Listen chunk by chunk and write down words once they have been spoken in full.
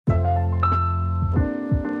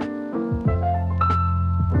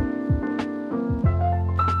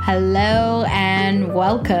Hello and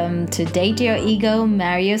welcome to Date Your Ego,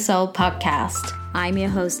 Marry Your Soul podcast. I'm your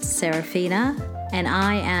host, Serafina, and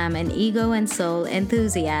I am an ego and soul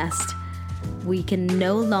enthusiast. We can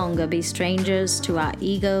no longer be strangers to our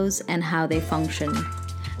egos and how they function.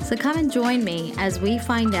 So come and join me as we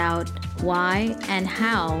find out why and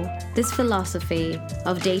how this philosophy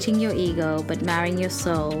of dating your ego but marrying your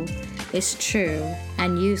soul is true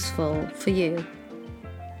and useful for you.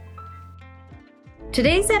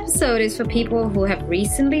 Today's episode is for people who have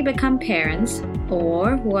recently become parents,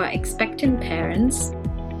 or who are expectant parents,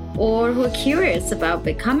 or who are curious about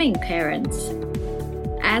becoming parents.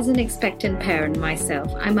 As an expectant parent myself,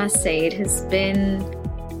 I must say it has been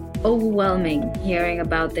overwhelming hearing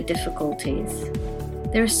about the difficulties.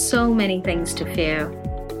 There are so many things to fear.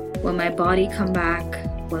 Will my body come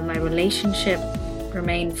back? Will my relationship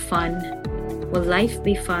remain fun? Will life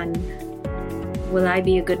be fun? Will I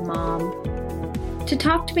be a good mom? To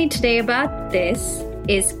talk to me today about this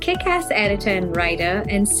is kick-ass editor and writer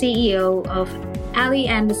and CEO of Ali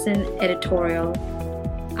Anderson Editorial.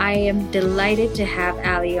 I am delighted to have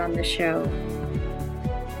Ali on the show.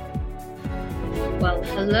 Well,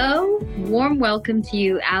 hello. Warm welcome to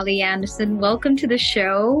you, Ali Anderson. Welcome to the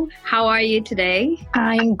show. How are you today?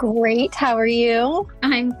 I'm great. How are you?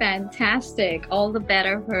 I'm fantastic. All the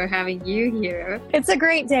better for having you here. It's a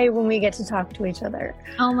great day when we get to talk to each other.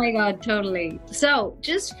 Oh my God, totally. So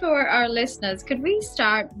just for our listeners, could we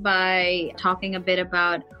start by talking a bit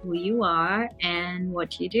about who you are and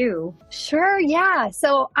what you do? Sure, yeah.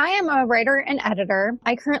 So I am a writer and editor.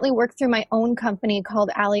 I currently work through my own company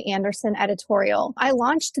called Ali Anderson Editorial. I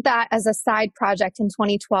launched that as a side project in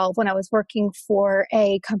 2012 when I was working for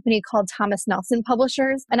a company called Thomas Nelson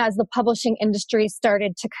Publishers. And as the publishing industry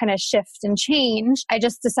started to kind of shift and change, I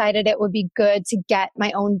just decided it would be good to get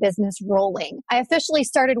my own business rolling. I officially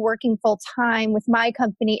started working full time with my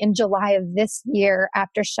company in July of this year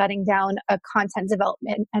after shutting down a content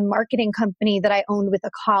development and marketing company that I owned with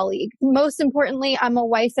a colleague. Most importantly, I'm a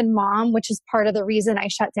wife and mom, which is part of the reason I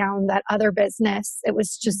shut down that other business. It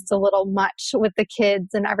was just a little much with the kids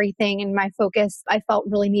and everything, and my focus I felt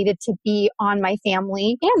really needed to be on my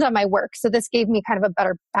family and on my work. So this gave me kind of a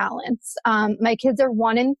better balance. My kids are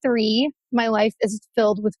 1 and 3. My life is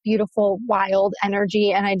filled with beautiful, wild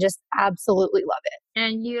energy, and I just absolutely love it.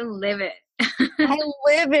 And you live it. I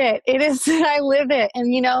live it. I live it.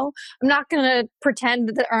 And, I'm not going to pretend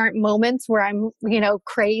that there aren't moments where I'm,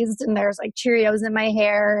 crazed and there's like Cheerios in my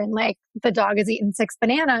hair and like the dog has eaten 6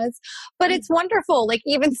 bananas, but it's wonderful. Like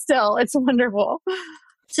even still, it's wonderful.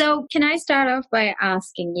 So can I start off by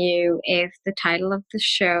asking you if the title of the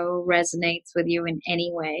show resonates with you in any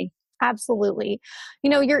way? Absolutely.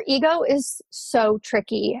 Your ego is so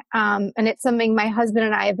tricky. And it's something my husband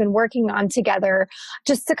and I have been working on together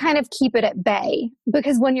just to kind of keep it at bay.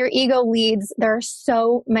 Because when your ego leads, there are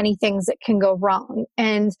so many things that can go wrong.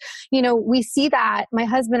 And, we see that. My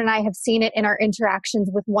husband and I have seen it in our interactions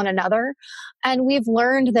with one another. And we've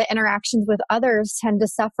learned that interactions with others tend to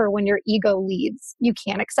suffer when your ego leads. You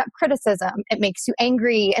can't accept criticism. It makes you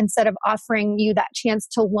angry instead of offering you that chance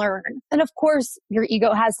to learn. And of course, your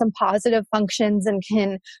ego has some positive functions and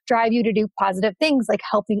can drive you to do positive things like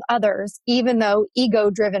helping others, even though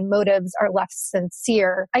ego-driven motives are less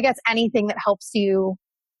sincere. I guess anything that helps you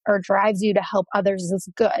or drives you to help others is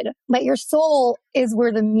good. But your soul is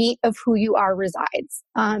where the meat of who you are resides.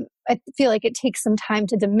 I feel like it takes some time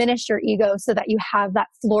to diminish your ego so that you have that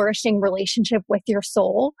flourishing relationship with your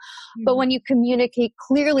soul. Mm-hmm. But when you communicate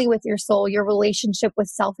clearly with your soul, your relationship with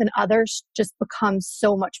self and others just becomes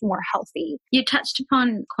so much more healthy. You touched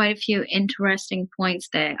upon quite a few interesting points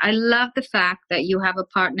there. I love the fact that you have a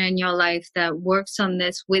partner in your life that works on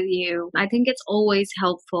this with you. I think it's always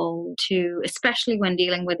helpful to, especially when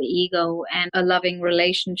dealing with the ego and a loving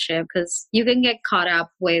relationship, because you can get caught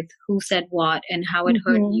up with who said what and how it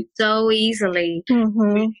hurt you so easily.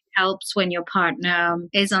 It helps when your partner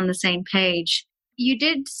is on the same page. You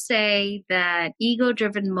did say that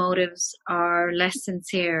ego-driven motives are less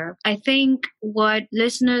sincere. I think what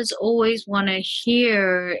listeners always want to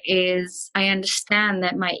hear is, I understand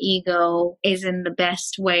that my ego isn't the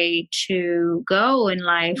best way to go in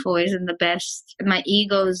life, or isn't the best. My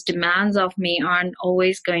ego's demands of me aren't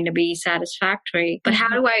always going to be satisfactory. But how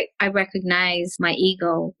do I recognize my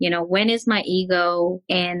ego? When is my ego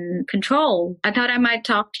in control? I thought I might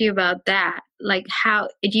talk to you about that. like, how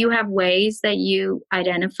do you have ways that you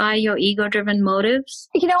identify your ego-driven motives?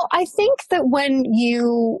 I think that when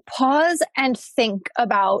you pause and think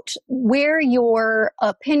about where your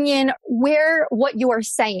opinion, where what you are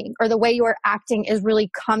saying or the way you are acting is really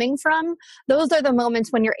coming from, those are the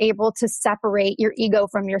moments when you're able to separate your ego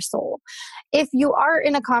from your soul. If you are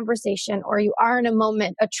in a conversation or you are in a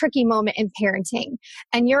moment, a tricky moment in parenting,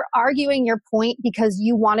 and you're arguing your point because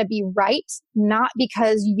you want to be right, not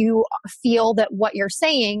because you feel that what you're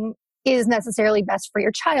saying is necessarily best for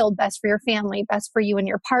your child, best for your family, best for you and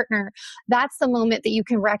your partner, that's the moment that you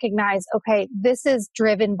can recognize, okay, this is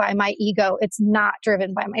driven by my ego. It's not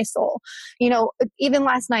driven by my soul. Even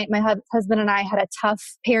last night, my husband and I had a tough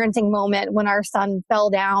parenting moment when our son fell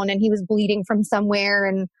down and he was bleeding from somewhere.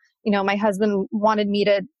 And, my husband wanted me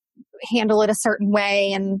to handle it a certain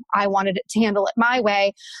way and I wanted it to handle it my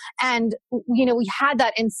way. And, we had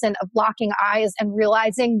that instant of locking eyes and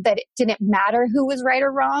realizing that it didn't matter who was right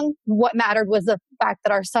or wrong. What mattered was the fact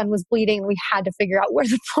that our son was bleeding. We had to figure out where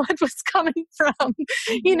the blood was coming from,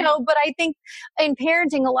 but I think in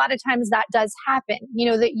parenting, a lot of times that does happen,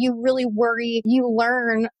 that you really worry, you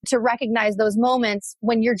learn to recognize those moments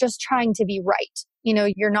when you're just trying to be right.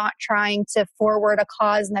 You're not trying to forward a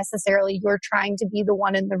cause necessarily. You're trying to be the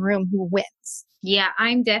one in the room who wins. Yeah,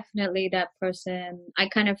 I'm definitely that person. I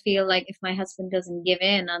kind of feel like if my husband doesn't give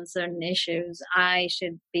in on certain issues, I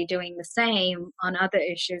should be doing the same on other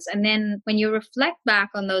issues. And then when you reflect back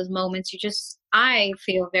on those moments, I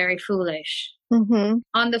feel very foolish. Mm-hmm.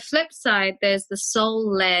 On the flip side, there's the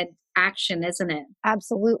soul-led action, isn't it?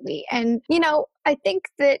 Absolutely. And, I think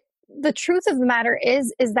that the truth of the matter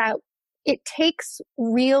is that it takes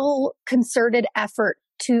real concerted effort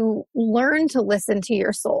to learn to listen to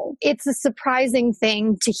your soul. It's a surprising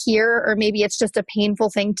thing to hear, or maybe it's just a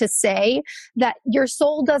painful thing to say, that your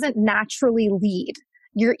soul doesn't naturally lead.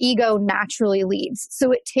 Your ego naturally leads.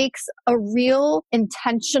 So it takes a real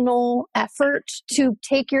intentional effort to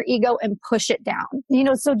take your ego and push it down.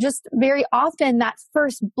 So just very often that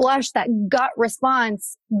first blush, that gut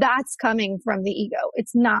response, that's coming from the ego.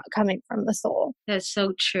 It's not coming from the soul. That's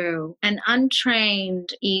so true. An untrained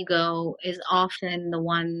ego is often the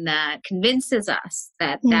one that convinces us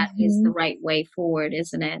that that is the right way forward,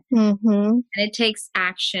 isn't it? Mm-hmm. And it takes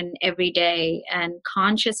action every day and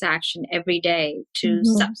conscious action every day to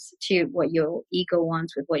substitute what your ego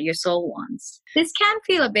wants with what your soul wants. This can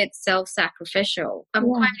feel a bit self-sacrificial. I'm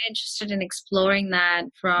quite interested in exploring that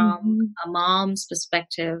from a mom's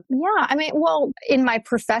perspective. Yeah. In my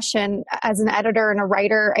profession as an editor and a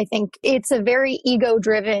writer, I think it's a very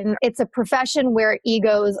ego-driven, it's a profession where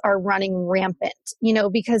egos are running rampant,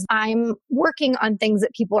 because I'm working on things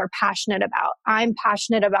that people are passionate about. I'm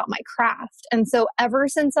passionate about my craft. And so ever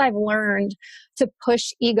since I've learned to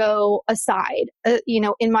push ego aside,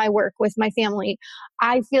 in my work with my family,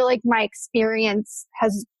 I feel like my experience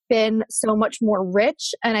has been so much more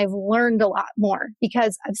rich and I've learned a lot more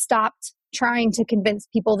because I've stopped trying to convince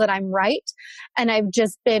people that I'm right. And I've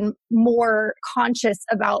just been more conscious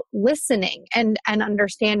about listening and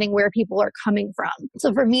understanding where people are coming from.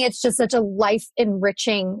 So for me, it's just such a life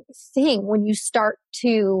enriching thing when you start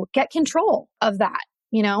to get control of that,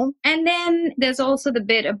 And then there's also the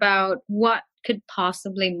bit about what could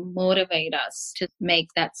possibly motivate us to make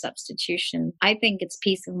that substitution. I think it's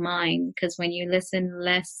peace of mind, because when you listen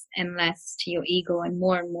less and less to your ego and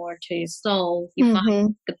more to your soul, you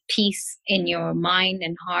find the peace in your mind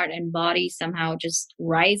and heart and body somehow just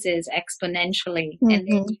rises exponentially. And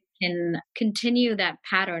then you can continue that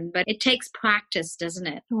pattern, but it takes practice, doesn't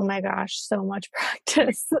it? Oh my gosh, so much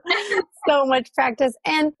practice. So much practice.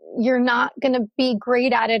 And you're not going to be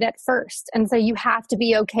great at it at first. And so you have to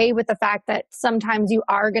be okay with the fact that sometimes you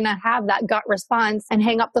are going to have that gut response and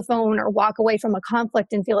hang up the phone or walk away from a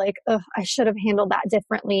conflict and feel like, oh, I should have handled that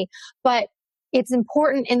differently. But it's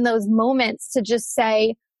important in those moments to just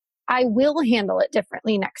say, I will handle it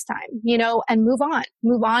differently next time, and move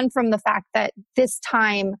on from the fact that this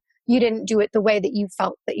time you didn't do it the way that you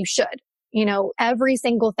felt that you should. Every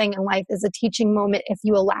single thing in life is a teaching moment if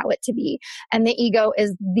you allow it to be. And the ego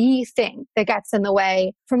is the thing that gets in the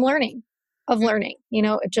way from learning. I think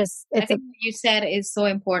what you said is so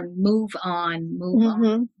important. Move on.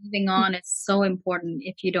 Moving on is so important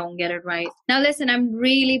if you don't get it right. Now, listen, I'm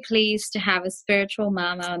really pleased to have a spiritual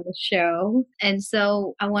mama on the show. And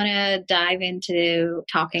so I want to dive into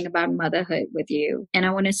talking about motherhood with you. And I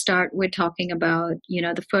want to start with talking about,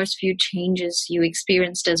 the first few changes you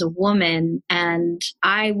experienced as a woman. And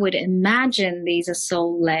I would imagine these are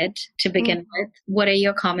soul-led to begin with. What are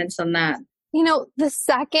your comments on that? The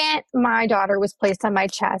second my daughter was placed on my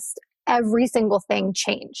chest, every single thing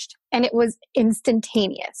changed. And it was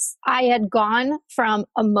instantaneous. I had gone from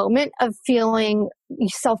a moment of feeling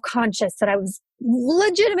self-conscious that I was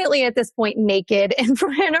legitimately at this point naked and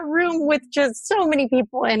in a room with just so many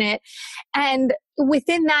people in it. And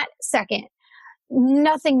within that second,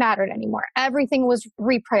 nothing mattered anymore. Everything was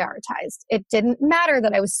reprioritized. It didn't matter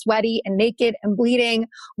that I was sweaty and naked and bleeding.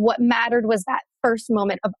 What mattered was that first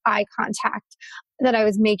moment of eye contact that I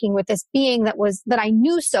was making with this being that I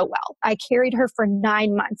knew so well. I carried her for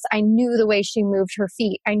 9 months. I knew the way she moved her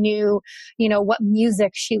feet. I knew, what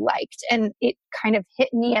music she liked. And it kind of hit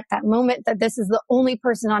me at that moment that this is the only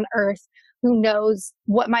person on earth who knows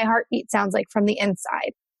what my heartbeat sounds like from the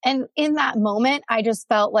inside. And in that moment, I just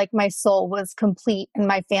felt like my soul was complete and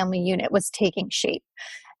my family unit was taking shape.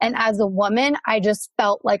 And as a woman, I just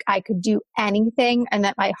felt like I could do anything and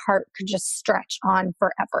that my heart could just stretch on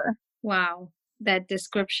forever. Wow. That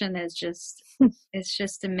description is just, it's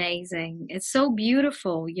just amazing. It's so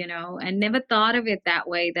beautiful, I never thought of it that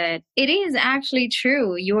way, that it is actually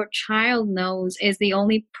true. Your child is the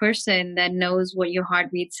only person that knows what your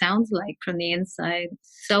heartbeat sounds like from the inside.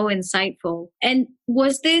 So insightful. And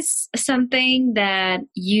was this something that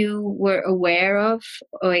you were aware of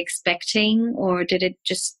or expecting, or did it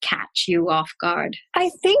just catch you off guard? I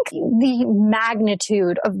think the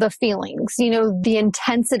magnitude of the feelings, the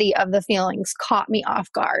intensity of the feelings caught me off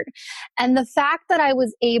guard. And the fact that I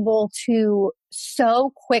was able to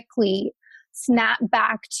so quickly snap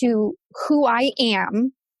back to who I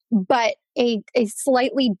am, but a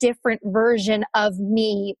slightly different version of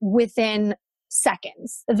me within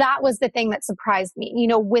seconds. That was the thing that surprised me.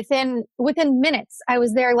 Within minutes, I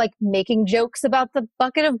was there like making jokes about the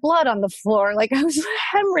bucket of blood on the floor. Like I was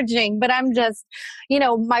hemorrhaging, but I'm just,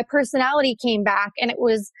 my personality came back, and it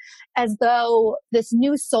was as though this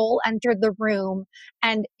new soul entered the room,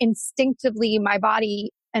 and instinctively my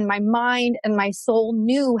body and my mind and my soul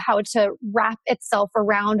knew how to wrap itself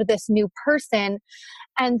around this new person.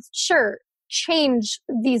 And sure, change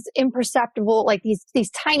these imperceptible, like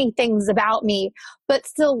these tiny things about me, but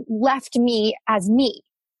still left me as me.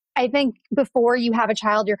 I think before you have a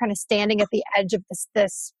child, you're kind of standing at the edge of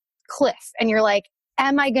this cliff, and you're like,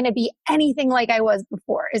 am I going to be anything like I was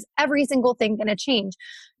before? Is every single thing going to change?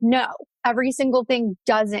 No, every single thing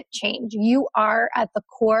doesn't change. You are at the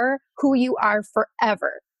core who you are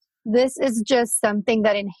forever. This is just something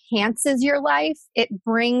that enhances your life. It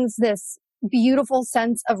brings this beautiful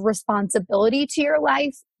sense of responsibility to your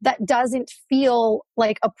life that doesn't feel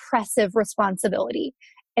like oppressive responsibility.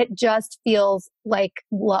 It just feels like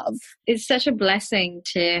love. It's such a blessing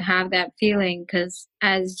to have that feeling, because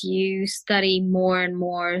as you study more and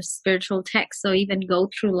more spiritual texts, or even go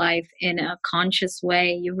through life in a conscious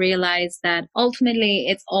way, you realize that ultimately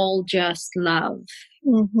it's all just love.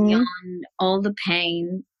 Mm-hmm. Beyond all the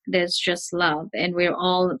pain, there's just love, and we're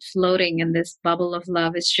all floating in this bubble of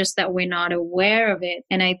love. It's just that we're not aware of it.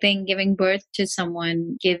 And I think giving birth to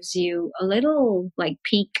someone gives you a little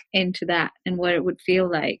peek into that and what it would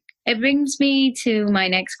feel like. It brings me to my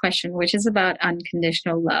next question, which is about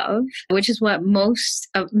unconditional love, which is what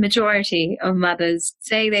majority of mothers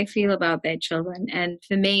say they feel about their children. And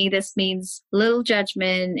for me, this means little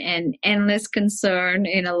judgment and endless concern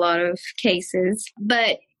in a lot of cases.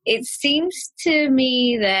 But it seems to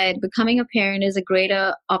me that becoming a parent is a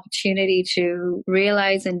greater opportunity to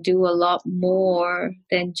realize and do a lot more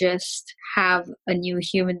than just have a new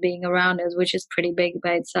human being around us, which is pretty big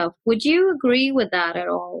by itself. Would you agree with that at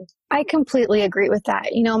all? I completely agree with that.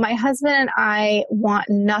 My husband and I want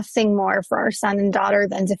nothing more for our son and daughter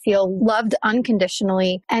than to feel loved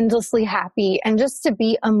unconditionally, endlessly happy, and just to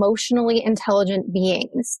be emotionally intelligent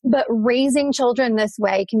beings. But raising children this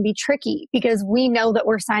way can be tricky because we know that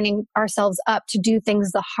we're signing ourselves up to do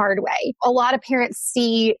things the hard way. A lot of parents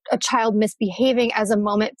see a child misbehaving as a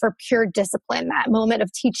moment for pure discipline, that moment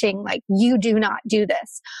of teaching, like, you do not do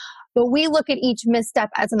this. But we look at each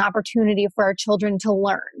misstep as an opportunity for our children to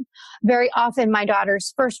learn. Very often, my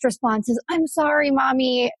daughter's first response is, "I'm sorry,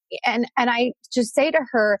 mommy." And I just say to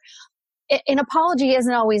her, an apology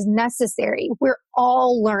isn't always necessary. We're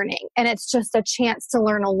all learning, and it's just a chance to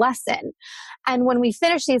learn a lesson. And when we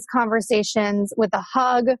finish these conversations with a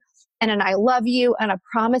hug and an "I love you" and a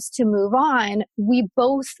promise to move on, we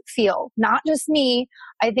both feel, not just me,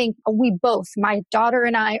 I think we both, my daughter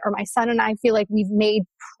and I, or my son and I, feel like we've made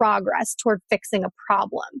progress toward fixing a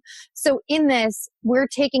problem. So in this, we're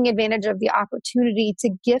taking advantage of the opportunity to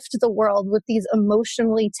gift the world with these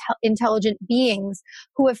emotionally intelligent beings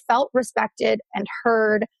who have felt respected and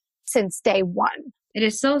heard since day one. It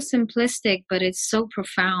is so simplistic, but it's so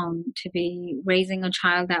profound to be raising a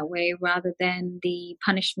child that way rather than the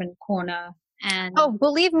punishment corner And oh,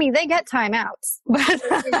 believe me, they get timeouts.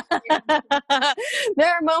 There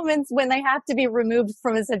are moments when they have to be removed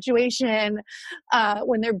from a situation,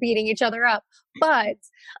 when they're beating each other up. But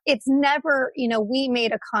it's never, we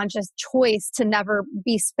made a conscious choice to never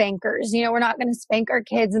be spankers. We're not going to spank our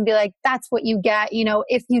kids and be like, that's what you get.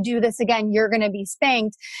 If you do this again, you're going to be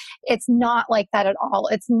spanked. It's not like that at all.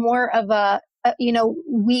 It's more of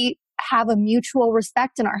we have a mutual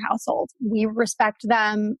respect in our household. We respect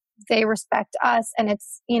them. They respect us. And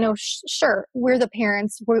it's, sure, we're the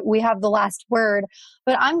parents. We have the last word,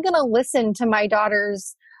 but I'm going to listen to my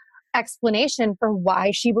daughter's explanation for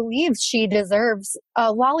why she believes she deserves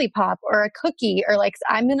a lollipop or a cookie, or like,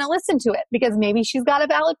 I'm going to listen to it because maybe she's got a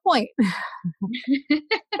valid point. Well,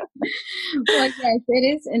 yes,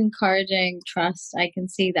 it is encouraging trust. I can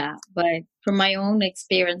see that. But from my own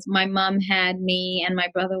experience, my mom had me and my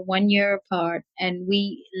brother 1 year apart, and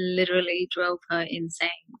we literally drove her insane.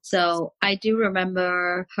 So I do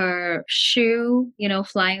remember her shoe,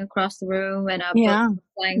 flying across the room, and our book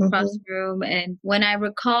flying across the room. And when I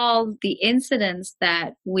recall the incidents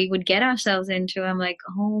that we would get ourselves into, I'm like,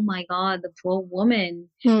 oh my God, the poor woman.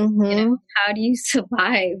 How do you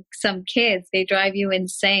survive? Some kids, they drive you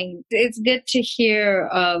insane. It's good to hear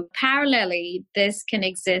parallelly, this can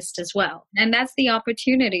exist as well. And that's the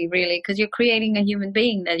opportunity, really, because you're creating a human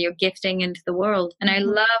being that you're gifting into the world. And I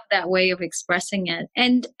love that way of expressing it.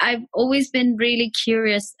 And I've always been really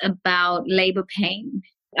curious about labor pain.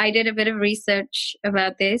 I did a bit of research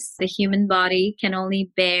about this. The human body can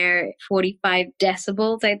only bear 45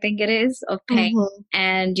 decibels, I think it is, of pain.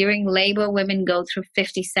 And during labor, women go through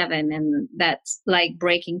 57, and that's like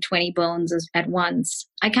breaking 20 bones at once.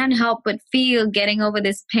 I can't help but feel getting over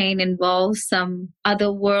this pain involves some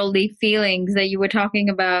otherworldly feelings that you were talking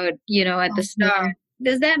about, at the start.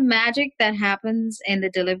 Does that magic that happens in the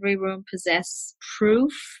delivery room possess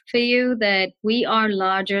proof for you that we are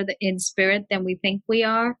larger in spirit than we think we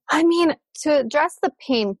are? I mean, to address the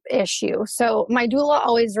pain issue, so my doula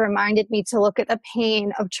always reminded me to look at the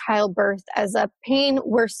pain of childbirth as a pain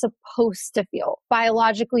we're supposed to feel.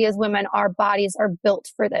 Biologically, as women, our bodies are built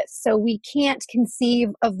for this. So we can't conceive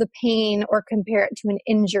of the pain or compare it to an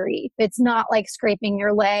injury. It's not like scraping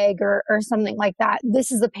your leg or something like that.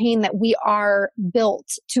 This is the pain that we are built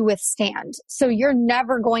to withstand. So you're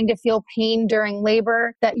never going to feel pain during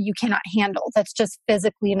labor that you cannot handle. That's just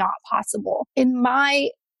physically not possible. In my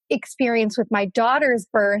experience with my daughter's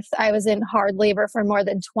birth, I was in hard labor for more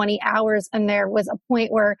than 20 hours. And there was a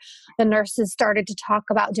point where the nurses started to talk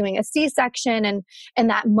about doing a C-section. And in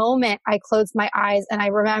that moment, I closed my eyes and I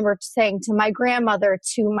remember saying to my grandmother,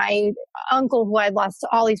 to my uncle who I'd lost, to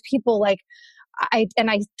all these people, like, I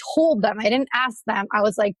told them, I didn't ask them. I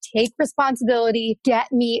was like, take responsibility,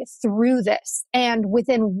 get me through this. And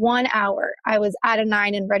within 1 hour, I was at a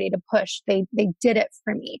 9 and ready to push. They did it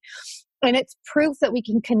for me. And it's proof that we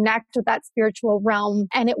can connect with that spiritual realm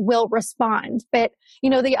and it will respond. But,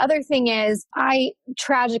 the other thing is I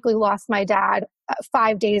tragically lost my dad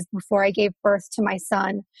 5 days before I gave birth to my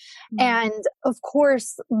son. And of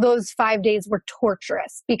course, those 5 days were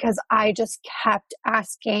torturous because I just kept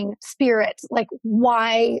asking spirit, like,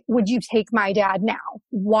 why would you take my dad now?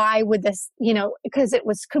 Why would this, because it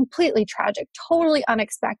was completely tragic, totally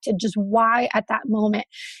unexpected, just why at that moment.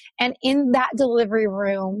 And in that delivery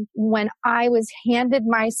room, when I was handed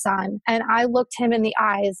my son and I looked him in the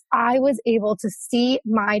eyes, I was able to see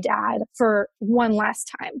my dad for one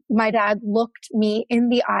last time. My dad looked me in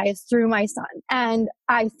the eyes through my son. And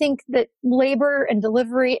I think that labor and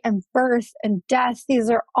delivery and birth and death, these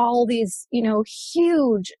are all these,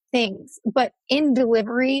 huge things. But in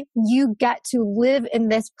delivery, you get to live in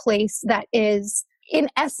this place that is, in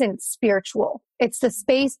essence, spiritual. It's the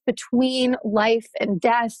space between life and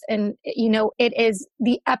death. And, it is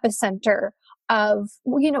the epicenter of,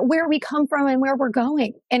 where we come from and where we're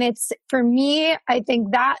going. And it's, for me, I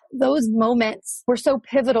think that those moments were so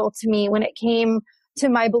pivotal to me when it came to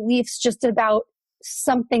my beliefs just about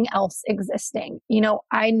something else existing.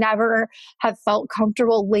 I never have felt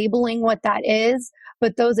comfortable labeling what that is,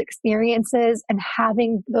 but those experiences and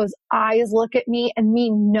having those eyes look at me and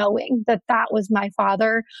me knowing that that was my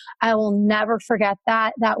father, I will never forget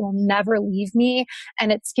that. That will never leave me.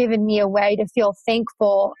 And it's given me a way to feel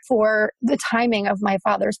thankful for the timing of my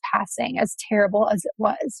father's passing, as terrible as it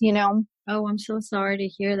was, Oh, I'm so sorry to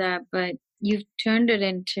hear that. But you've turned it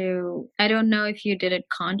into, I don't know if you did it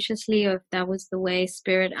consciously or if that was the way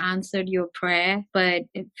spirit answered your prayer, but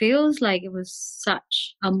it feels like it was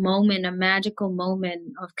such a moment, a magical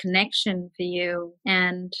moment of connection for you.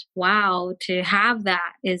 And wow, to have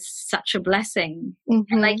that is such a blessing.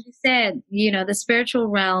 And like you said, the spiritual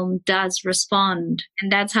realm does respond.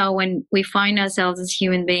 And that's how when we find ourselves as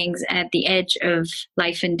human beings at the edge of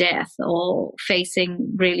life and death or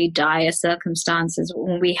facing really dire circumstances,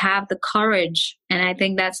 when we have the courage, and I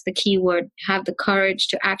think that's the key word, have the courage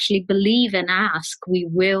to actually believe and ask, we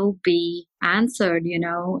will be answered,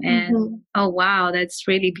 and oh wow, that's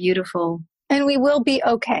really beautiful. And we will be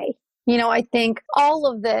okay. I think all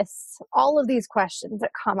of these questions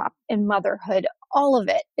that come up in motherhood, all of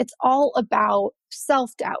it, it's all about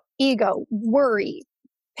self-doubt, ego, worry,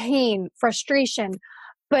 pain, frustration.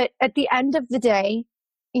 But at the end of the day,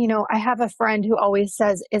 I have a friend who always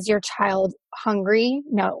says, is your child hungry?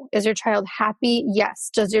 No. Is your child happy? Yes.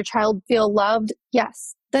 Does your child feel loved?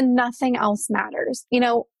 Yes. Then nothing else matters.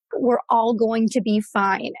 We're all going to be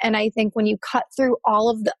fine. And I think when you cut through all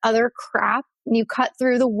of the other crap, and you cut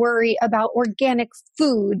through the worry about organic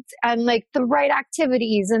foods and like the right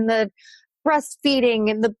activities and the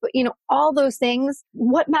breastfeeding and all those things,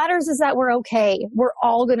 what matters is that we're okay. We're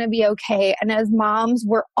all going to be okay. And as moms,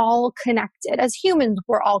 we're all connected. As humans,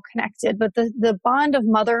 we're all connected. But the bond of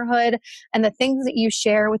motherhood and the things that you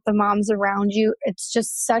share with the moms around you, it's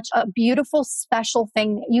just such a beautiful, special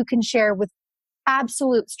thing that you can share with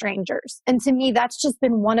absolute strangers. And to me, that's just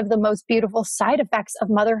been one of the most beautiful side effects of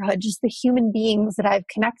motherhood, just the human beings that I've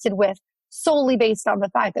connected with solely based on the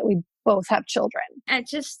fact that we both have children. And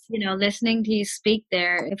just, listening to you speak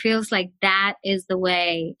there, it feels like that is the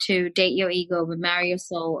way to date your ego but marry your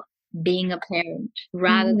soul, being a parent,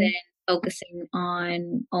 rather than focusing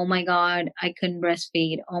on, oh my God, I couldn't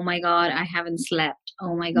breastfeed. Oh my God, I haven't slept.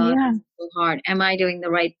 Oh my God, it's so hard. Am I doing the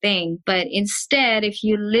right thing? But instead, if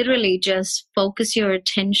you literally just focus your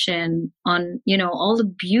attention on, all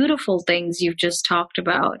the beautiful things you've just talked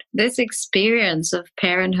about, this experience of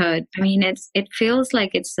parenthood, I mean, it feels like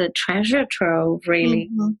it's a treasure trove, really.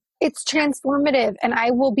 It's transformative. And I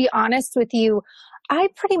will be honest with you, I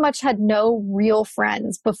pretty much had no real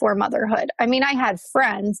friends before motherhood. I mean, I had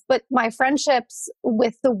friends, but my friendships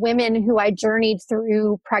with the women who I journeyed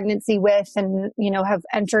through pregnancy with and, have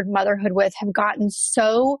entered motherhood with have gotten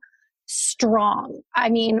so strong. I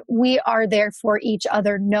mean, we are there for each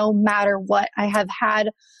other no matter what. I have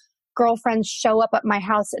had girlfriends show up at my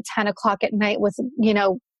house at 10 o'clock at night with,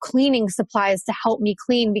 cleaning supplies to help me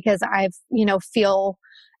clean because I've, feel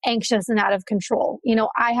anxious and out of control.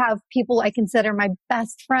 I have people I consider my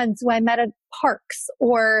best friends who I met at parks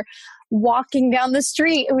or walking down the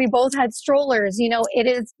street, and we both had strollers. It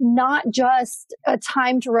is not just a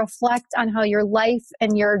time to reflect on how your life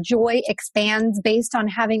and your joy expands based on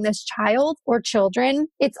having this child or children.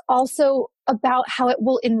 It's also about how it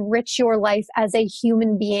will enrich your life as a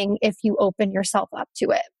human being if you open yourself up to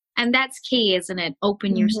it. And that's key, isn't it?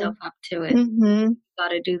 Open yourself up to it. Got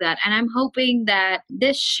to do that. And I'm hoping that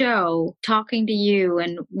this show, talking to you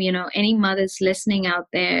and, any mothers listening out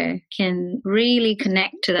there can really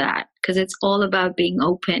connect to that, because it's all about being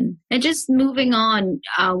open. And just moving on,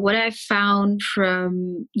 what I found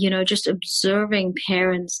from, just observing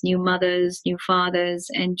parents, new mothers, new fathers,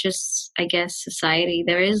 and just, I guess, society,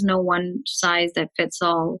 there is no one size that fits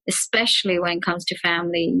all, especially when it comes to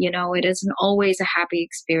family. It isn't always a happy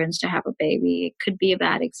experience to have a baby. It could be a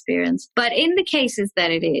bad experience. But in the cases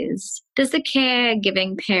that it is, does the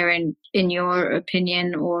caregiving parent, in your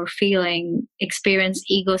opinion or feeling, experience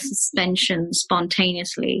ego suspension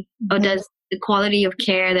spontaneously? Or does the quality of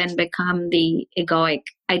care then become the egoic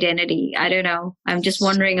identity? I don't know. I'm just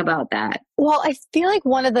wondering about that. Well, I feel like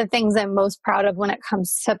one of the things I'm most proud of when it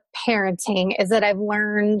comes to parenting is that I've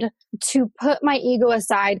learned to put my ego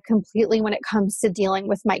aside completely when it comes to dealing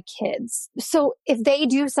with my kids. So if they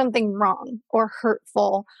do something wrong or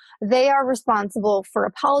hurtful, they are responsible for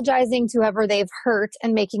apologizing to whoever they've hurt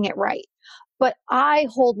and making it right. But I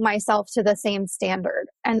hold myself to the same standard,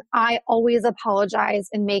 and I always apologize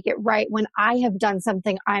and make it right when I have done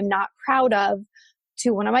something I'm not proud of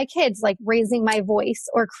to one of my kids, like raising my voice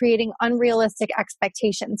or creating unrealistic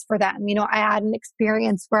expectations for them. I had an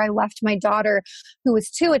experience where I left my daughter, who was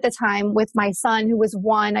 2 at the time, with my son, who was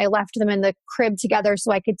 1. I left them in the crib together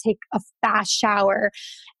so I could take a fast shower.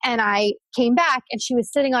 And I came back and she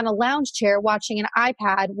was sitting on a lounge chair watching an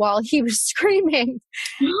iPad while he was screaming.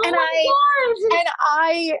 Oh,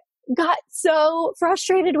 I got so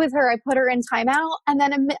frustrated with her. I put her in timeout. And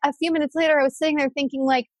then a few minutes later, I was sitting there thinking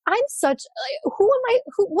like, am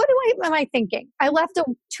I thinking? I left a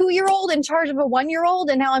 2-year-old in charge of a 1-year-old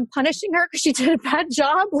and now I'm punishing her because she did a bad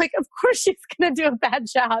job. Like, of course she's going to do a bad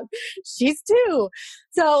job. She's 2.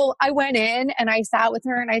 So I went in and I sat with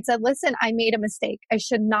her and I said, listen, I made a mistake. I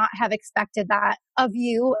should not have expected that of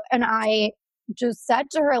you. And I just said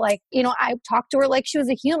to her, like, I talked to her like she was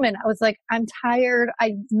a human. I was like, I'm tired.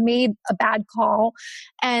 I made a bad call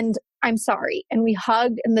and I'm sorry. And we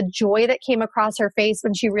hugged, and the joy that came across her face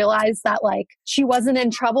when she realized that like she wasn't in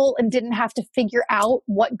trouble and didn't have to figure out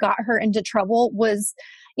what got her into trouble was,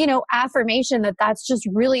 affirmation that that's just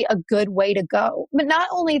really a good way to go. But not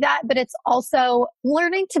only that, but it's also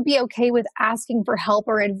learning to be okay with asking for help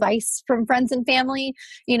or advice from friends and family.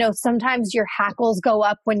 Sometimes your hackles go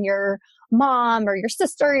up when your mom or your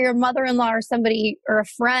sister or your mother-in-law or somebody or a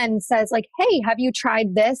friend says like, hey, have you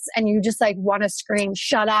tried this? And you just like want to scream,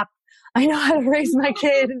 shut up. I know how to raise my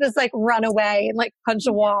kid, and just like run away and like punch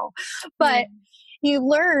a wall. But you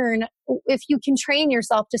learn, if you can train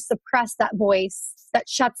yourself to suppress that voice that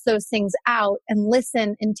shuts those things out and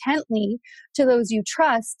listen intently to those you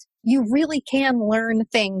trust, you really can learn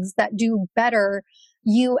things that do better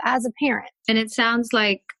you as a parent. And it sounds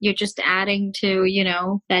like you're just adding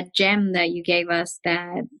to, that gem that you gave us,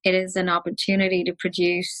 that it is an opportunity to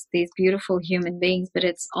produce these beautiful human beings, but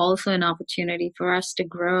it's also an opportunity for us to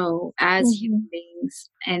grow as human beings.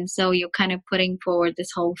 And so you're kind of putting forward this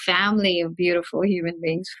whole family of beautiful human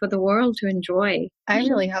beings for the world to enjoy. I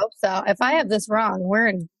really hope so. If I have this wrong, we're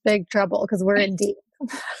in big trouble because we're in deep.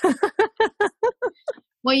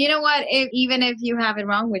 Well, you know what? Even if you have it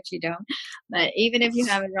wrong, which you don't, but even if you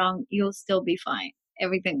have it wrong, you'll still be fine.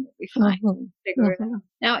 Everything will be fine. Figure it out.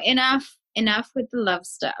 Now, enough with the love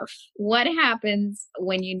stuff. What happens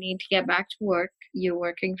when you need to get back to work? You're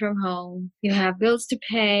working from home. You have bills to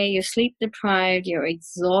pay. You're sleep deprived. You're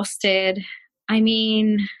exhausted. I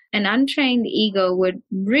mean, an untrained ego would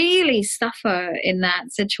really suffer in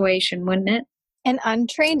that situation, wouldn't it? An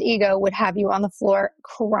untrained ego would have you on the floor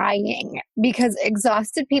crying because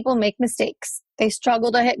exhausted people make mistakes. They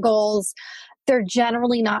struggle to hit goals. They're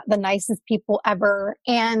generally not the nicest people ever.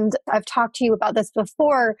 And I've talked to you about this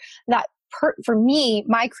before, that for me,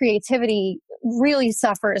 my creativity really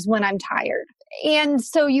suffers when I'm tired. And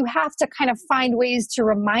so you have to kind of find ways to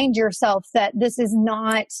remind yourself that this is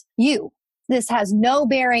not you. This has no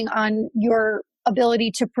bearing on your ability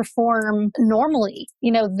to perform normally.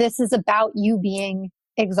 This is about you being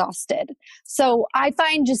exhausted. So I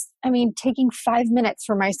find taking 5 minutes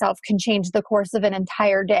for myself can change the course of an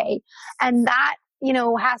entire day. And that,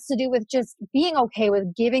 has to do with just being okay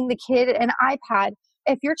with giving the kid an iPad.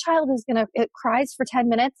 If your child it cries for 10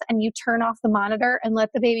 minutes and you turn off the monitor and let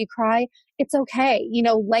the baby cry, it's okay.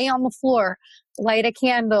 Lay on the floor, light a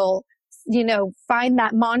candle, find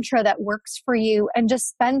that mantra that works for you and just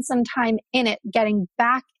spend some time in it, getting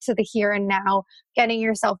back to the here and now, getting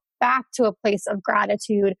yourself back to a place of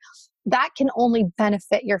gratitude. That can only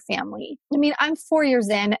benefit your family. I mean, I'm 4 years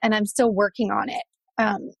in and I'm still working on it.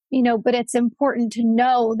 But it's important to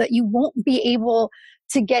know that you won't be able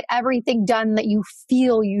to get everything done that you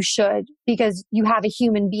feel you should because you have a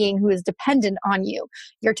human being who is dependent on you.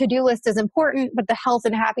 Your to-do list is important, but the health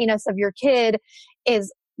and happiness of your kid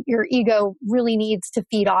is your ego really needs to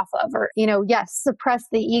feed off of. Or, yes, suppress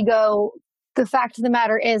the ego. The fact of the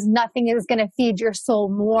matter is nothing is going to feed your soul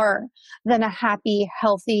more than a happy,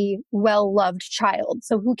 healthy, well-loved child.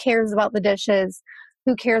 So who cares about the dishes?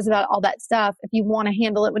 Who cares about all that stuff? If you want to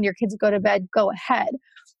handle it when your kids go to bed, go ahead.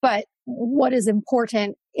 But what is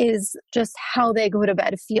important is just how they go to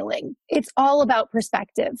bed feeling. It's all about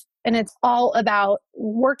perspective, and it's all about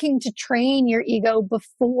working to train your ego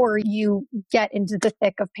before you get into the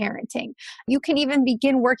thick of parenting. You can even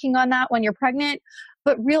begin working on that when you're pregnant,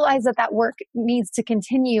 but realize that work needs to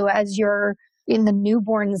continue as you're in the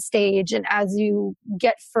newborn stage. And as you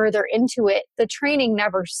get further into it, the training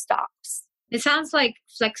never stops. It sounds like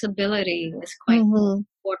flexibility is quite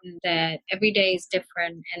important, that every day is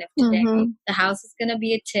different. And if today the house is going to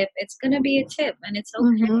be a tip, it's going to be a tip, and it's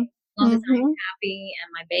okay. As long as I'm happy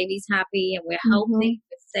and my baby's happy and we're healthy,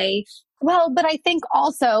 we're safe. Well, but I think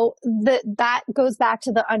also that goes back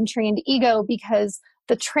to the untrained ego, because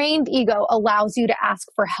the trained ego allows you to ask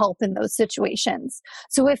for help in those situations.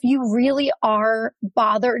 So if you really are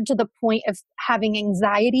bothered to the point of having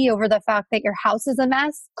anxiety over the fact that your house is a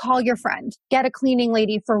mess, call your friend, get a cleaning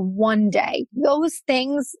lady for one day. Those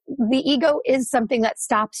things, the ego is something that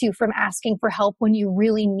stops you from asking for help when you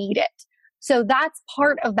really need it. So that's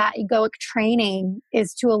part of that egoic training,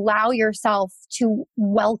 is to allow yourself to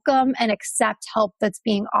welcome and accept help that's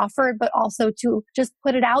being offered, but also to just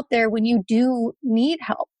put it out there when you do need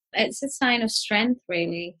help. It's a sign of strength,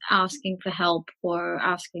 really, asking for help or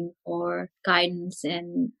asking for guidance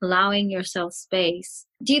and allowing yourself space.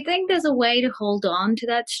 Do you think there's a way to hold on to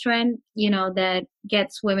that strength, that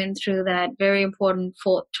gets women through that very important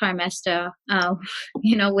fourth trimester,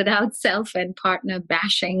 without self and partner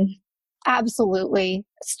bashing? Absolutely.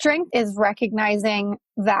 Strength is recognizing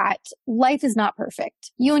that life is not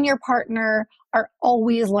perfect. You and your partner are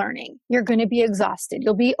always learning. You're going to be exhausted.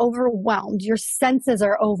 You'll be overwhelmed. Your senses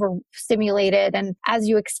are overstimulated. And as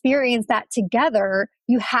you experience that together,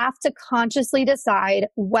 you have to consciously decide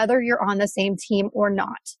whether you're on the same team or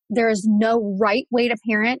not. There's no right way to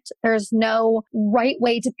parent. There's no right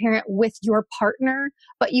way to parent with your partner,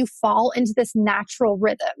 but you fall into this natural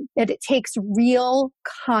rhythm that it takes real,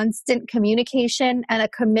 constant communication and a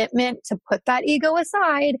commitment to put that ego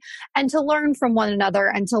aside and to learn from one another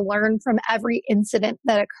and to learn from every incident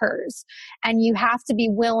that occurs. And you have to be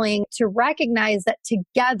willing to recognize that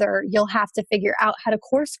together you'll have to figure out how to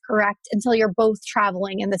course correct until you're both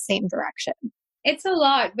traveling in the same direction. It's a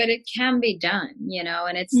lot, but it can be done,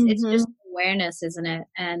 and it's just awareness, isn't it?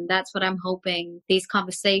 And that's what I'm hoping these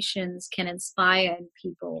conversations can inspire in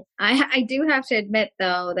people. I do have to admit,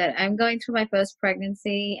 though, that I'm going through my first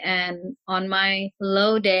pregnancy, and on my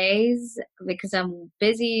low days, because I'm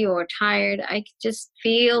busy or tired, I just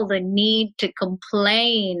feel the need to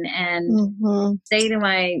complain and say to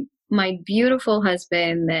my beautiful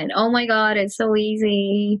husband that, oh my God, it's so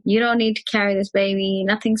easy. You don't need to carry this baby.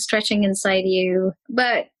 Nothing's stretching inside you.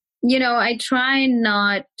 But, I try and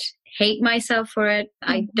not hate myself for it.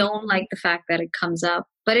 I don't like the fact that it comes up.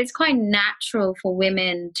 But it's quite natural for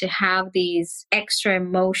women to have these extra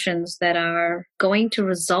emotions that are going to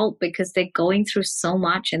result because they're going through so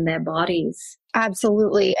much in their bodies.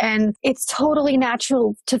 Absolutely. And it's totally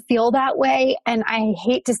natural to feel that way. And I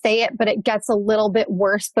hate to say it, but it gets a little bit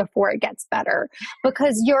worse before it gets better,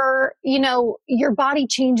 because your body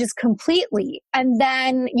changes completely. And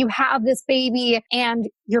then you have this baby and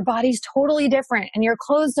your body's totally different and your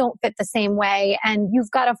clothes don't fit the same way. And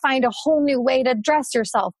you've got to find a whole new way to dress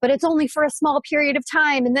yourself, but it's only for a small period of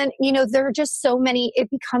time. And then, there are just so many, it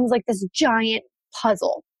becomes like this giant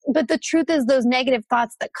puzzle. But the truth is, those negative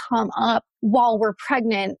thoughts that come up while we're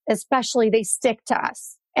pregnant, especially, they stick to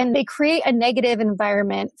us and they create a negative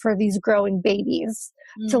environment for these growing babies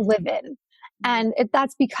to live in. And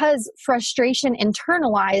that's because frustration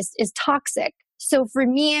internalized is toxic. So for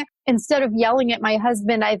me, instead of yelling at my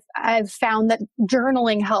husband, I've found that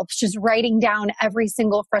journaling helps, just writing down every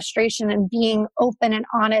single frustration and being open and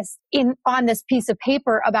honest on this piece of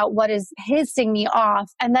paper about what is pissing me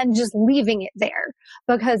off, and then just leaving it there,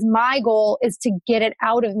 because my goal is to get it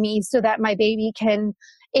out of me so that my baby can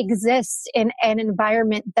exist in an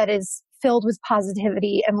environment that is filled with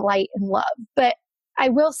positivity and light and love. But I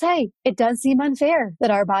will say, it does seem unfair that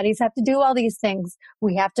our bodies have to do all these things.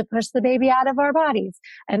 We have to push the baby out of our bodies.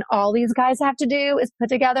 And all these guys have to do is put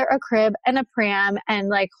together a crib and a pram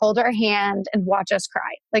and hold our hand and watch us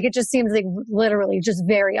cry. It just seems like literally just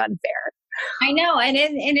very unfair. I know. And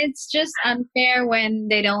it's just unfair when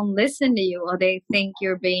they don't listen to you, or they think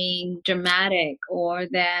you're being dramatic, or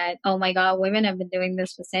that, oh my God, women have been doing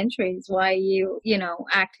this for centuries. Why are you,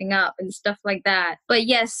 acting up and stuff like that. But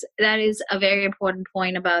yes, that is a very important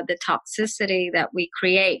point about the toxicity that we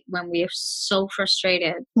create when we are so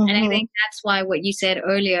frustrated. And I think that's why what you said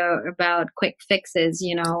earlier about quick fixes,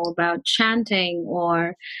 about chanting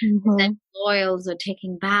or oils or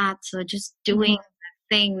taking baths or just doing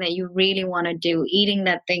thing that you really want to do, eating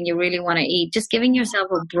that thing you really want to eat, just giving yourself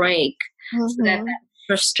a break so that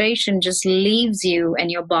frustration just leaves you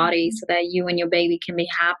and your body so that you and your baby can be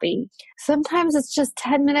happy. Sometimes it's just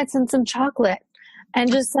 10 minutes and some chocolate. And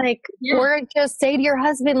just or just say to your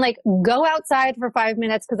husband, go outside for 5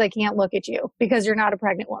 minutes because I can't look at you because you're not a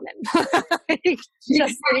pregnant woman.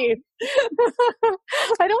 Just leave.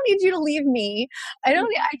 I don't need you to leave me. I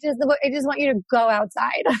just want you to go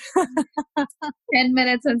outside. 10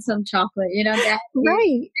 minutes and some chocolate, that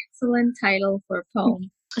right. Excellent title for a poem.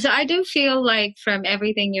 So I do feel like from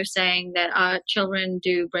everything you're saying that our children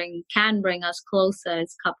can bring us closer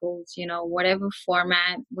as couples, whatever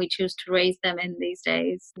format we choose to raise them in these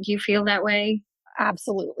days. Do you feel that way?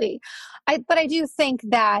 Absolutely. But I do think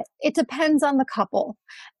that it depends on the couple,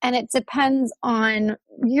 and it depends on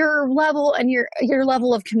your level and your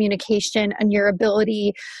level of communication and your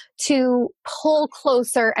ability to pull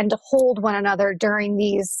closer and to hold one another during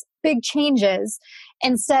these big changes.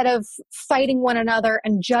 instead of fighting one another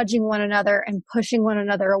and judging one another and pushing one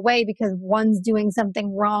another away because one's doing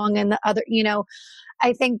something wrong and the other,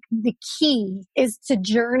 I think the key is to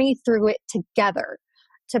journey through it together,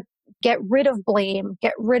 to get rid of blame,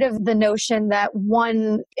 get rid of the notion that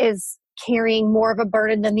one is carrying more of a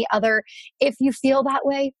burden than the other. If you feel that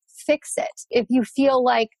way, fix it. If you feel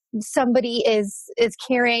like somebody is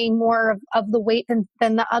carrying more of the weight than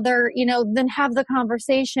the other, then have the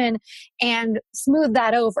conversation and smooth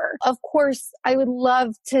that over. Of course, I would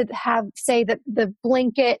love to say that the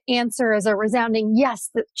blanket answer is a resounding yes,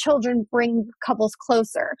 that children bring couples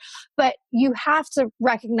closer. But you have to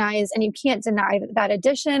recognize, and you can't deny that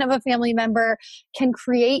addition of a family member can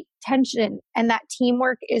create tension, and that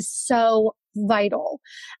teamwork is so vital,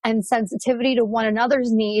 and sensitivity to one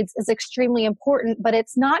another's needs is extremely important. But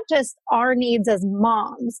it's not just our needs as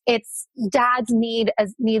moms, it's dad's needs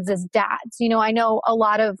as dads. I know a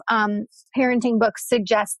lot of parenting books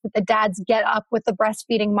suggest that the dads get up with the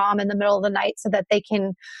breastfeeding mom in the middle of the night so that they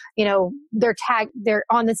can, they're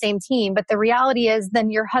on the same team. But the reality is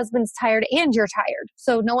then your husband's tired and you're tired,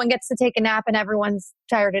 so no one gets to take a nap and everyone's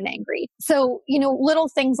tired and angry. So little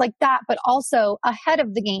things like that, but also ahead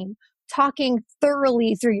of the game, talking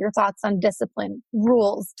thoroughly through your thoughts on discipline,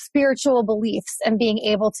 rules, spiritual beliefs, and being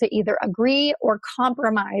able to either agree or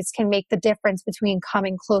compromise can make the difference between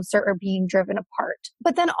coming closer or being driven apart.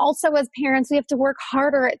 But then also as parents, we have to work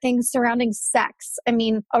harder at things surrounding sex. I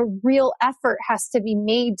mean, a real effort has to be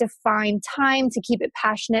made to find time to keep it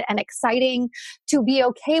passionate and exciting, to be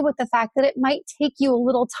okay with the fact that it might take you a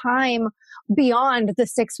little time beyond the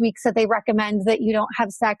 6 weeks that they recommend that you don't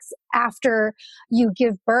have sex after you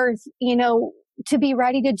give birth, to be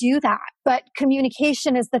ready to do that. But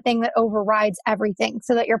communication is the thing that overrides everything,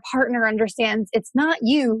 so that your partner understands it's not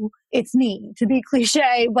you, it's me, to be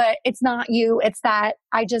cliche, but it's not you. It's that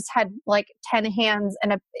I just had like 10 hands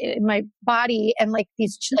in my body and like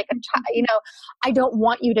these, I don't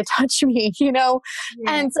want you to touch me, Yeah.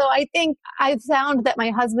 And so I think I've found that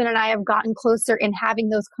my husband and I have gotten closer in having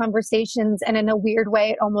those conversations. And in a weird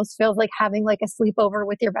way, it almost feels like having like a sleepover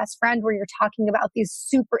with your best friend where you're talking about these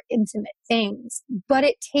super intimate things. But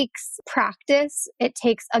it takes practice. It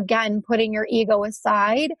takes, again, putting your ego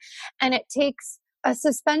aside, and it takes a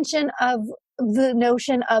suspension of the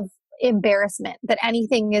notion of embarrassment, that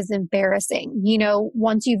anything is embarrassing.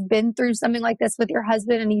 Once you've been through something like this with your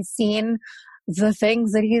husband and he's seen the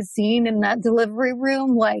things that he's seen in that delivery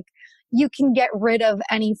room, like, you can get rid of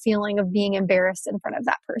any feeling of being embarrassed in front of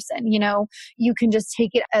that person. You can just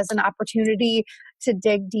take it as an opportunity to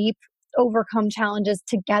dig deep, overcome challenges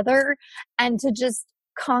together, and to just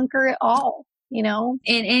conquer it all. In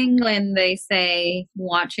England, they say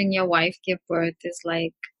watching your wife give birth is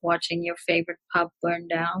like watching your favorite pub burn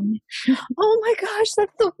down. Oh my gosh,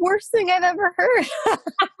 that's the worst thing I've ever heard.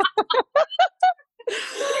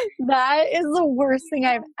 That is the worst thing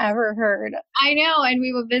I've ever heard. I know. And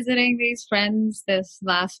we were visiting these friends this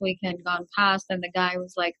last weekend gone past, and the guy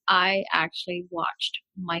was like, I actually watched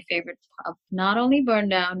my favorite pub not only burn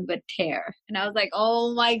down, but tear. And I was like,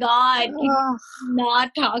 oh my God, can you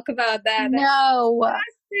not talk about that? No.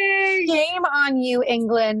 Shame on you,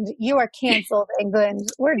 England. You are canceled, England.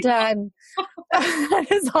 We're done. That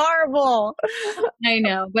is horrible. I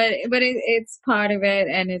know, but it's part of it,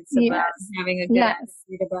 and it's about having a good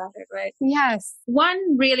attitude about it, right? Yes. One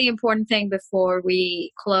really important thing before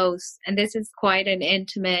we close, and this is quite an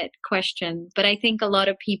intimate question, but I think a lot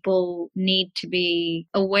of people need to be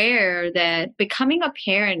aware that becoming a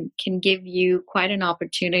parent can give you quite an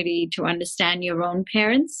opportunity to understand your own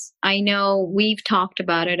parents. I know we've talked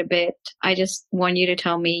about it a bit. I just want you to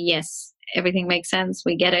tell me, yes, everything makes sense.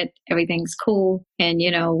 We get it. Everything's cool. And,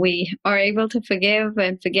 we are able to forgive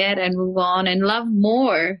and forget and move on and love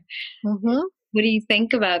more. Mm-hmm. What do you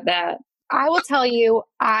think about that? I will tell you,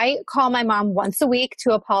 I call my mom once a week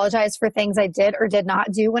to apologize for things I did or did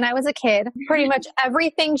not do when I was a kid. Pretty much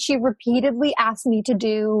everything she repeatedly asked me to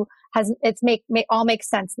do all makes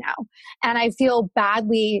sense now. And I feel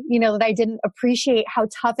badly, that I didn't appreciate how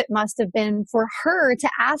tough it must have been for her to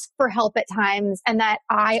ask for help at times, and that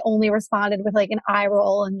I only responded with like an eye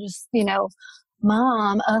roll and just,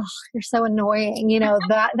 Mom, you're so annoying.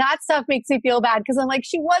 That stuff makes me feel bad because I'm like,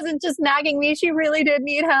 she wasn't just nagging me. She really did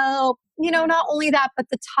need help. Not only that, but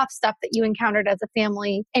the tough stuff that you encountered as a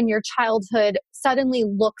family in your childhood suddenly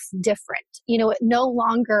looks different. It no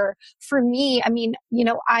longer, for me,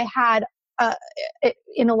 I had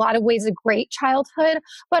in a lot of ways a great childhood,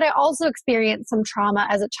 but I also experienced some trauma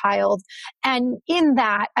as a child. And in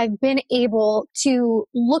that, I've been able to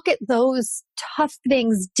look at those tough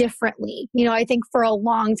things differently. I think for a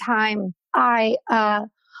long time, I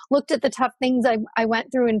looked at the tough things I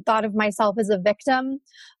went through and thought of myself as a victim.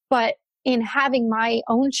 But in having my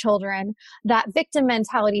own children, that victim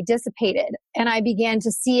mentality dissipated. And I began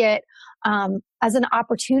to see it as an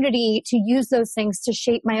opportunity to use those things to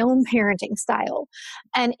shape my own parenting style.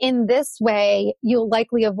 And in this way, you'll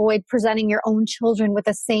likely avoid presenting your own children with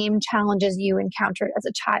the same challenges you encountered as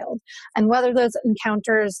a child. And whether those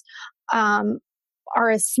encounters are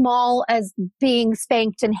as small as being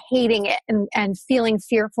spanked and hating it and feeling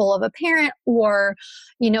fearful of a parent, or,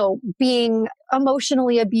 being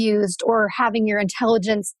emotionally abused or having your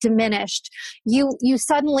intelligence diminished, you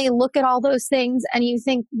suddenly look at all those things and you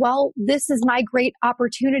think, well, this is my great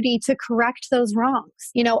opportunity to correct those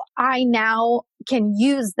wrongs. I now can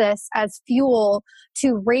use this as fuel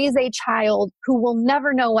to raise a child who will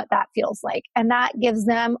never know what that feels like. And that gives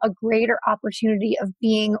them a greater opportunity of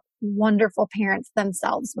being wonderful parents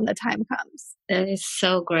themselves when the time comes. That is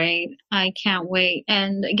so great. I can't wait.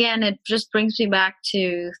 And again, it just brings me back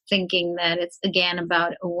to thinking that it's again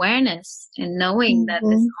about awareness and knowing that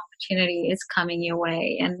this opportunity is coming your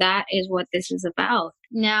way. And that is what this is about.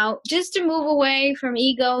 Now, just to move away from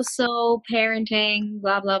ego, soul, parenting,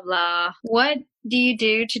 blah, blah, blah. What do you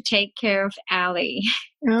do to take care of Allie?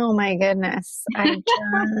 Oh my goodness.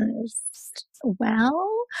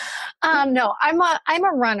 No, I'm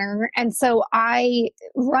a runner. And so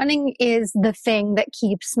running is the thing that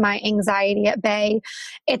keeps my anxiety at bay.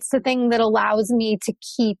 It's the thing that allows me to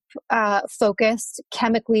keep focused.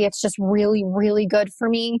 Chemically, it's just really, really good for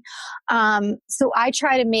me. So I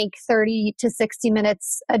try to make 30 to 60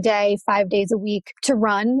 minutes a day, 5 days a week to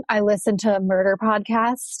run. I listen to a murder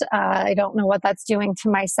podcast. I don't know what that's doing to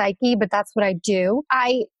my psyche, but that's what I do.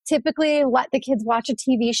 I typically let the kids watch a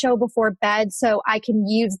TV show before bed so I can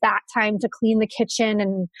use that time to clean the kitchen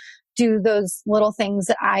and do those little things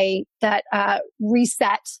that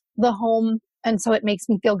reset the home. And so it makes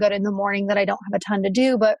me feel good in the morning that I don't have a ton to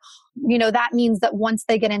do. But, that means that once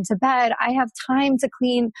they get into bed, I have time to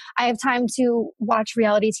clean. I have time to watch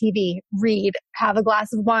reality TV, read, have a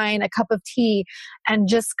glass of wine, a cup of tea, and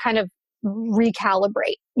just kind of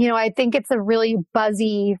recalibrate. I think it's a really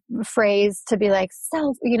buzzy phrase to be like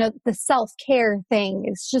the self-care thing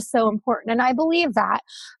is just so important. And I believe that,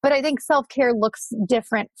 but I think self-care looks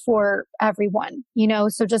different for everyone,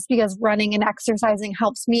 so just because running and exercising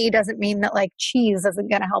helps me doesn't mean that like cheese isn't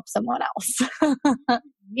going to help someone else.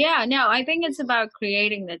 Yeah, no, I think it's about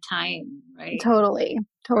creating the time, right? Totally.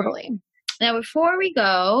 Now, before we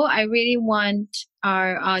go, I really want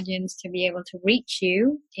our audience to be able to reach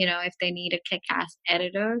you, if they need a kick-ass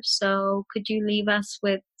editor. So could you leave us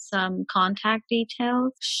with some contact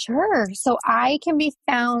details? Sure. So I can be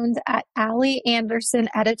found at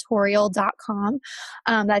AllieAndersonEditorial.com.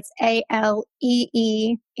 That's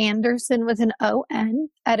ALEE Anderson with an ON,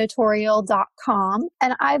 editorial.com.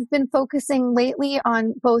 And I've been focusing lately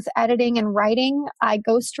on both editing and writing. I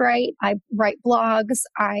ghostwrite, I write blogs,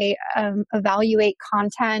 I evaluate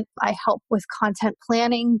content, I help with content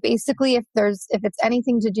planning. Basically, if it's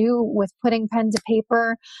anything to do with putting pen to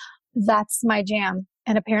paper, that's my jam.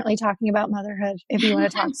 And apparently talking about motherhood. If you want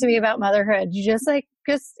to talk to me about motherhood, you just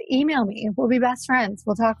email me. We'll be best friends.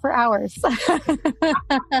 We'll talk for hours. Yeah,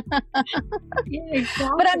 exactly.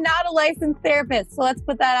 But I'm not a licensed therapist. So let's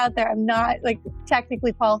put that out there. I'm not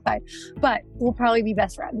technically qualified, but we'll probably be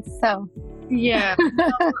best friends. So yeah.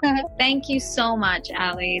 Thank you so much,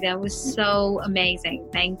 Allie. That was so amazing.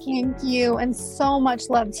 Thank you. Thank you. And so much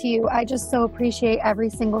love to you. I just so appreciate every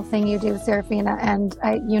single thing you do, Serafina. And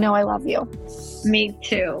I love you. Me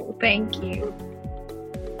too. Thank you.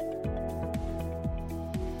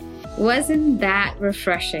 Wasn't that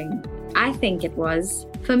refreshing? I think it was.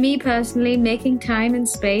 For me personally, making time and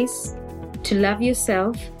space to love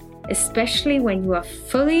yourself, especially when you are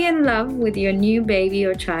fully in love with your new baby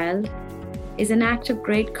or child, is an act of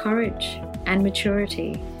great courage and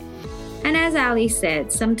maturity. And as Allie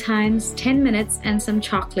said, sometimes 10 minutes and some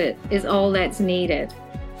chocolate is all that's needed.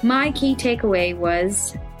 My key takeaway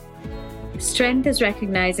was, strength is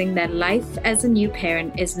recognizing that life as a new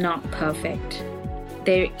parent is not perfect.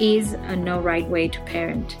 There is no right way to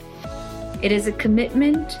parent. It is a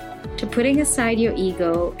commitment to putting aside your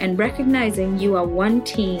ego and recognizing you are one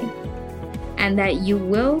team, and that you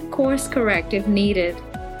will course correct if needed,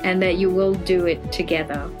 and that you will do it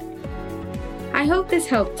together. I hope this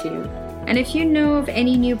helped you, and if you know of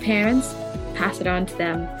any new parents, pass it on to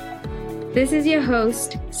them. This is your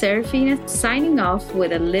host, Serafina, signing off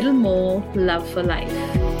with a little more love for life.